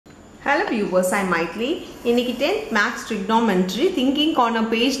Hello viewers, I am Maitli. இன்னைக்கு 10th Maths Trigonometry thinking corner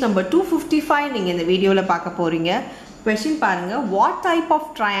page number 255 நீங்க இந்த வீடியோல பார்க்க போறீங்க. Question பாருங்க, what type of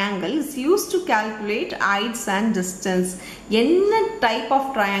triangle is used to calculate heights and distance? என்ன type of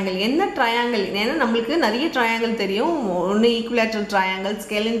triangle? என்ன triangle? ஏன்னா நமக்கு நிறைய triangle தெரியும். ஒன்னு equilateral triangle,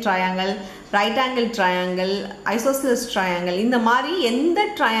 scalene triangle, right angle triangle, isosceles triangle. இந்த மாதிரி எந்த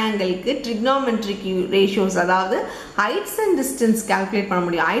triangleக்கு trigonometric ratios அதாவது heights and distance calculate பண்ண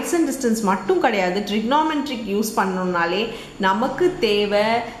முடியும். Heights and distance மட்டும் கிடையாது, trigonometric யூஸ் பண்ணனும்னாலே நமக்கு தேவை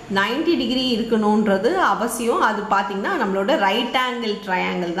 90 டிகிரி இருக்கணும்ன்றது அவசியம். அது பாத்தீங்கன்னா நம்மளோட right angle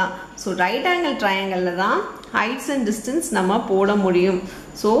triangle தான். So right angle triangleல தான் heights and distance நம்ம போட முடியும்.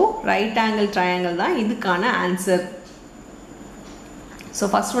 So right angle triangle தான் இதுக்கான answer. So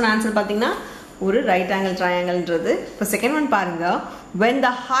first one answer பாத்தீங்கன்னா ஒரு right angle triangleன்றது. இப்போ second one பாருங்க, when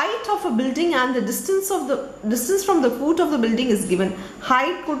the height of a building and the distance from the foot of the building is given.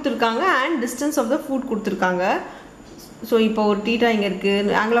 height கொடுத்திருக்காங்க and distance of the foot கொடுத்திருக்காங்க. So இப்போ ஒரு θ இங்க இருக்கு,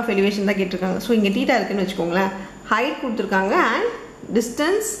 angle of elevation தான் கேட்டிருக்காங்க. So இங்க θ இருக்குன்னு வெச்சுக்கோங்களேன். height கொடுத்திருக்காங்க and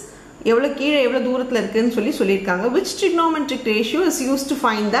distance எவ்வளவு கீழே எவ்வளவு தூரத்துல இருக்குன்னு சொல்லிருக்காங்க. which trigonometric ratio is used to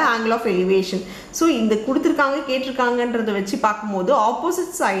find the angle of elevation? so இந்த கொடுத்திருக்காங்க கேட்டிருக்காங்கன்றத வெச்சு பாக்கும்போது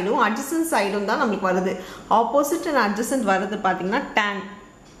opposite sideும் adjacent sideும் தான் நமக்கு வருது. opposite and adjacent வருது பாத்தீங்கன்னா tan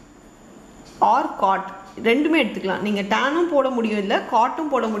or cot ரெண்டுமே எடுத்துக்கலாம். நீங்க tanும் போட முடியும், இல்ல cotும்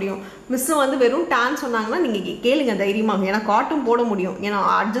போட முடியும். மிஸ் வந்து வெறும் tan சொன்னாங்கன்னா நீங்க கேளுங்க தைரியமா, ஏனா cotும் போட முடியும். ஏனா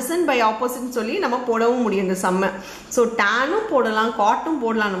adjacent by opposite சொல்லி நம்ம போடவும் முடியும் இந்த சம்ம. சோ tanும் போடலாம், cotும்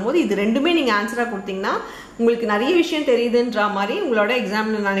போடலாம்னும்போது இது ரெண்டுமே நீங்க ஆன்சரா கொடுத்தீங்கன்னா உங்களுக்கு நிறைய விஷயம் தெரியுதுன்ற மாதிரி உங்களோட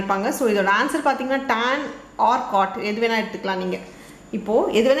எக்ஸாம்ல நினைப்பாங்க. சோ இதோட ஆன்சர் பாத்தீங்கன்னா tan or cot எது வேணா எடுத்துக்கலாம். நீங்க இப்போ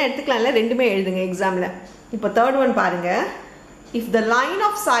எது வேணா எடுத்துக்கலாம், இல்ல ரெண்டுமே எழுதுங்க எக்ஸாம்ல. இப்போ third one பாருங்க, if the line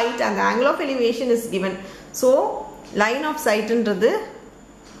of sight and the angle of elevation is given. so line of sight ன்றது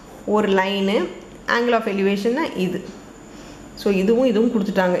ஒரு லைன், angle of elevation இது. so இதுவும்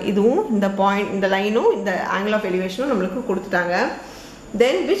கொடுத்துட்டாங்க, இதுவும் இந்த பாயிண்ட் இந்த லைனும் இந்த angle of elevation நமக்கு கொடுத்துட்டாங்க.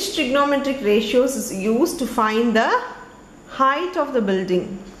 then which trigonometric ratios is used to find the height of the building?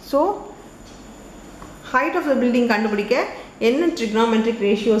 so height of the building கண்டுபிடிக்க என்ன trigonometric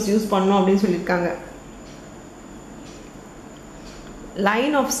ratios யூஸ் பண்ணனும் அப்படினு சொல்லிருக்காங்க.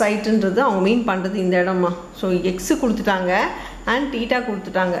 line of sight ன்றது அவங்க மீன் பண்றது இந்த இடமா. so x கொடுத்துட்டாங்க and θ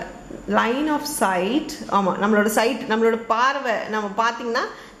கொடுத்துட்டாங்க. line of sight ஆமா நம்மளோட sight நம்மளோட பார்வை நம்ம பாத்தீங்கன்னா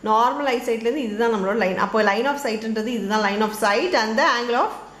நார்மல் ஐ சைட்ல இருந்து இதுதான் நம்மளோட லைன். அப்போ line of sight ன்றது இதுதான் line of sight and the angle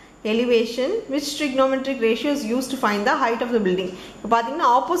of elevation. which trigonometric ratio is used to find the height of the building? இப்போ பாத்தீங்கன்னா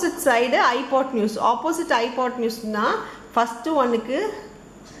opposite side hypotenuse. opposite hypotenuseனா first ஒன்னுக்கு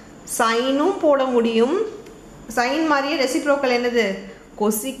சைனும் போட முடியும், சைன் மாதிரியே ரெசிப்ரோக்கல் என்னது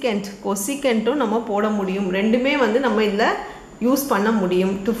cosecant. cosecantும் நம்ம போட முடியும். ரெண்டுமே வந்து நம்ம இதுல யூஸ் பண்ண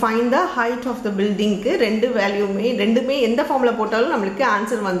முடியும். to find the height of the building க்கு ரெண்டு வேல்யூமே ரெண்டுமே எந்த ஃபார்முலா போட்டாலும் நமக்கு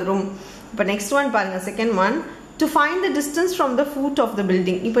ஆன்சர் வந்துரும். இப்போ நெக்ஸ்ட் ஒன் பாருங்க, second one, to find the distance from the foot of the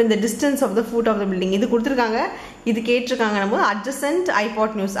building. இப்போ இந்த distance of the foot of the building இது கொடுத்திருக்காங்க, இது கேட்டிருக்காங்க. நம்ம adjacent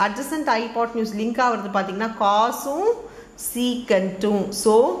hypotenuse. adjacent hypotenuse link ஆவறது பாத்தீங்கன்னா cosும் secantும்.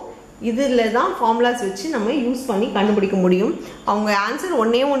 so இதுல தான் ஃபார்முலாஸ் வச்சு நம்ம யூஸ் பண்ணி கண்டுபிடிக்க முடியும். அவங்க ஆன்சர்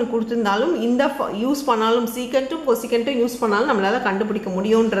ஒண்ணு கொடுத்திருந்தாலும் இந்த யூஸ் பண்ணாலும் சீக்கன்ட்டும் கொசிக்கன்ட்டும் யூஸ் பண்ணாலும் நம்மளால கண்டுபிடிக்க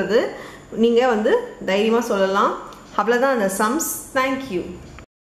முடியும்ன்றது நீங்க வந்து தைரியமா சொல்லலாம். அவ்வளவுதான் அந்த சம்ஸ். Thank you.